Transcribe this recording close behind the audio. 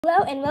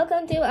Hello and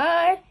welcome to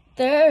our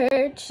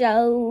third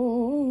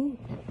show.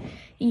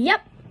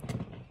 Yep,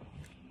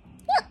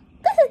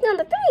 this is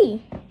number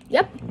 3.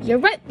 Yep, you're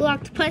right,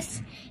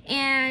 octopus.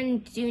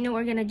 And do you know what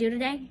we're gonna do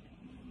today?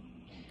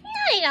 No,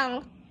 I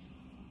don't.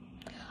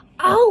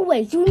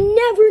 Always, you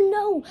never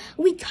know.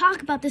 We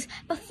talk about this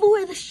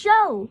before the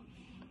show.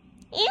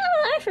 Yeah,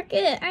 I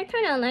forget. I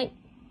try to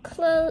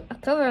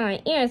cover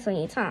my ears when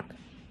you talk.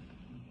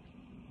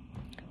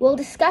 We'll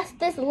discuss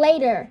this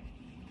later.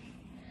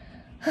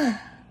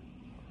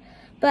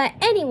 But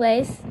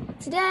anyways,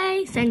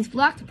 today, since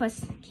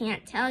octopus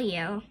can't tell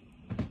you,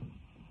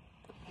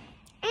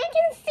 I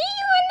can see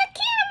you on the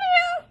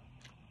camera.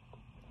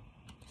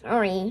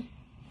 Sorry.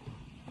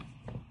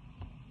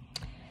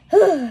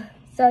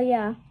 So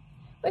yeah,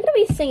 we're gonna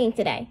be singing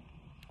today.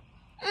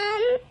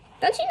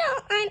 Don't you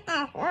know I'm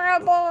a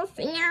horrible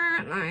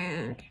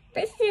singer?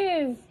 This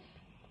is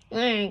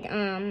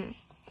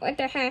what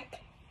the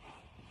heck?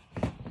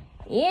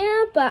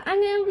 Yeah, but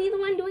I'm gonna be the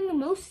one doing the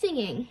most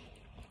singing.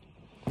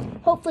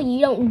 Hopefully you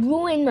don't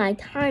ruin my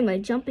time by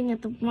jumping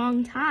at the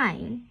wrong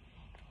time.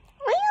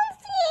 We'll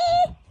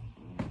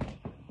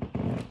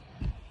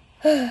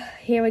see.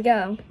 Here we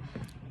go.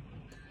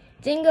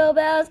 Jingle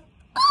bells.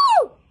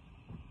 Oh!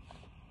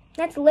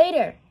 That's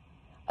later.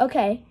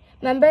 Okay,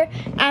 remember?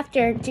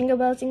 After jingle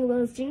bells, jingle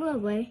all the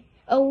way.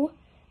 Oh,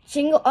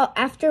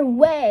 after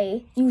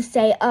way, you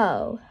say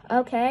oh.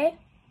 Okay?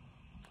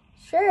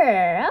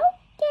 Sure, okay.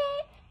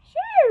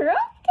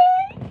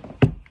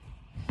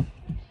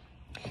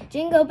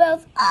 Jingle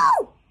bells.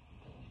 Oh!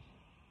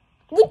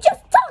 We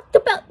just talked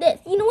about this.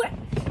 You know what?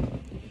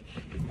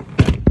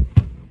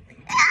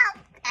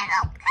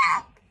 Help.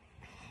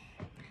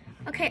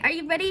 Okay, are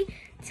you ready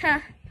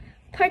to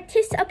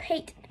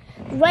participate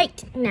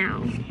right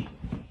now?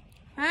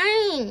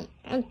 Fine,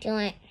 I'll do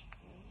it.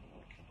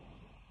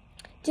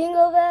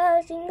 Jingle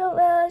bells, jingle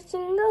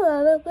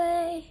all the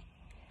way.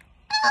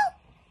 Oh!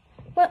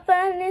 What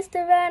fun it is to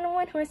ride on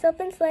one horse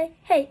open sleigh.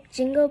 Hey,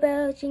 jingle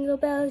bells, jingle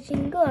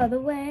all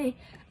the way.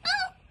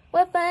 Oh,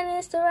 what fun it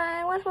is to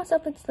ride one horse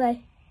open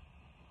sleigh.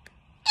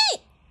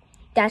 Hey,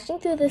 dashing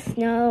through the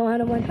snow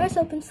on a one horse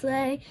open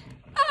sleigh.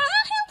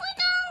 Ah, here we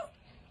go.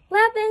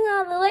 Laughing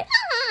all the way.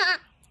 Ah,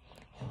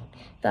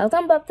 bells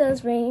on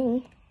bobtails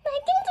ring.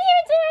 Making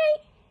clear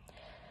today.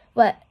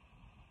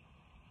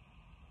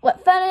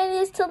 What fun it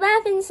is to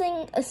laugh and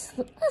sing a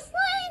sleighing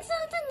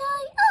song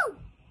tonight. Oh,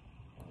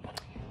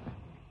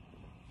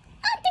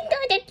 I think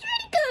I did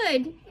pretty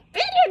good.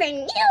 Better than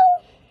you.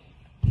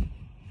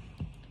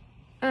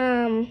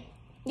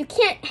 You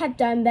can't have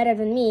done better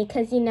than me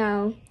because,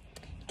 you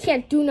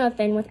can't do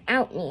nothing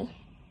without me.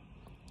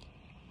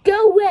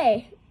 Go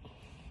away.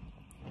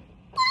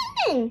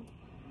 Lightning,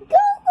 go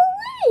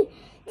away.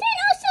 Then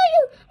I'll show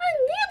you I'm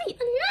really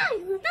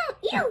alive without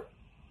you.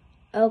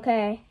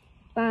 Okay,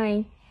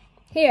 fine.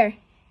 Here.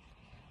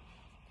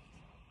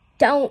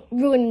 Don't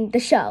ruin the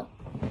show.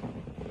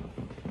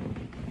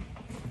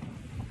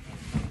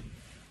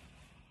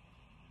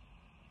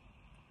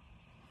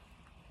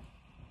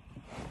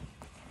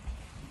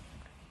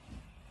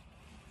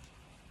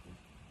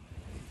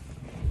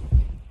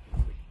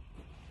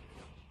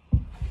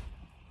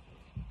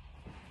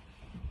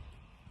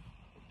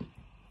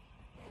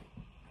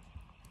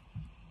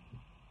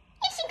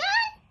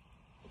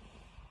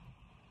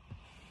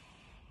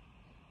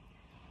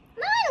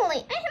 I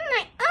have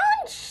my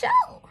own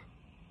show.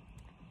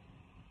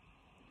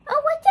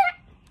 Oh, what's that?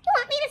 You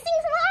want me to sing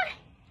some more?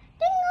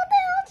 Jingle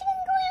bell,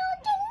 jingle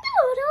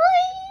all the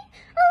way.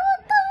 Oh,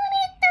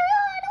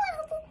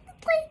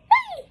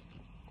 hey.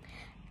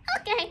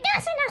 Okay,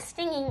 that's enough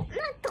singing.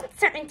 I'm not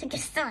starting to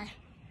get started.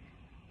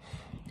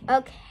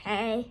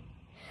 Okay.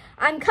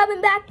 I'm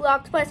coming back,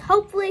 octopus.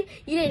 Hopefully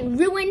you didn't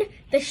ruin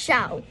the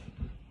show.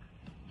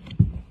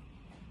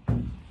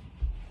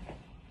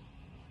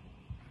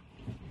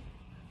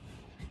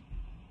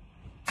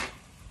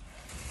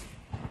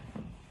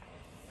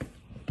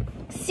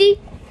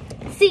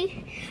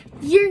 See,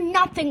 you're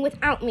nothing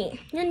without me.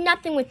 You're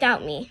nothing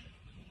without me.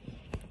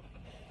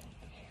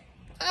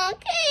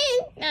 Okay,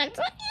 that's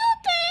what you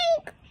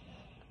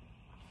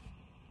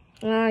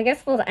think. I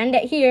guess we'll end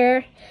it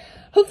here.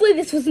 Hopefully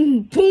this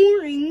wasn't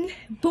boring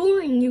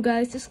you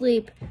guys to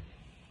sleep. Are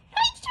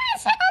you trying to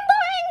say I'm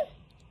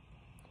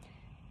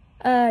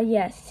boring?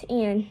 Yes,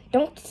 and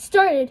don't get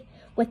started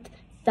with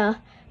the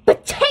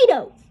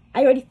potatoes.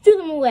 I already threw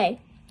them away.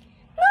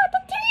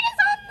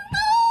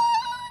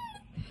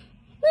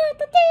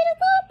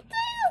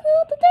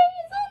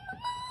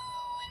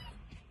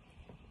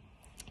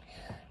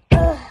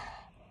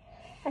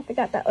 I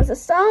forgot that was a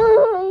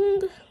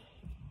song.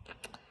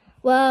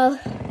 Well,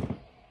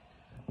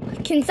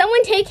 can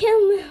someone take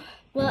him?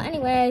 Well,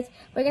 anyways,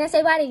 we're gonna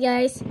say bye to you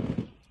guys.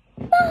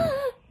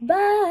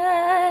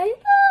 Bye.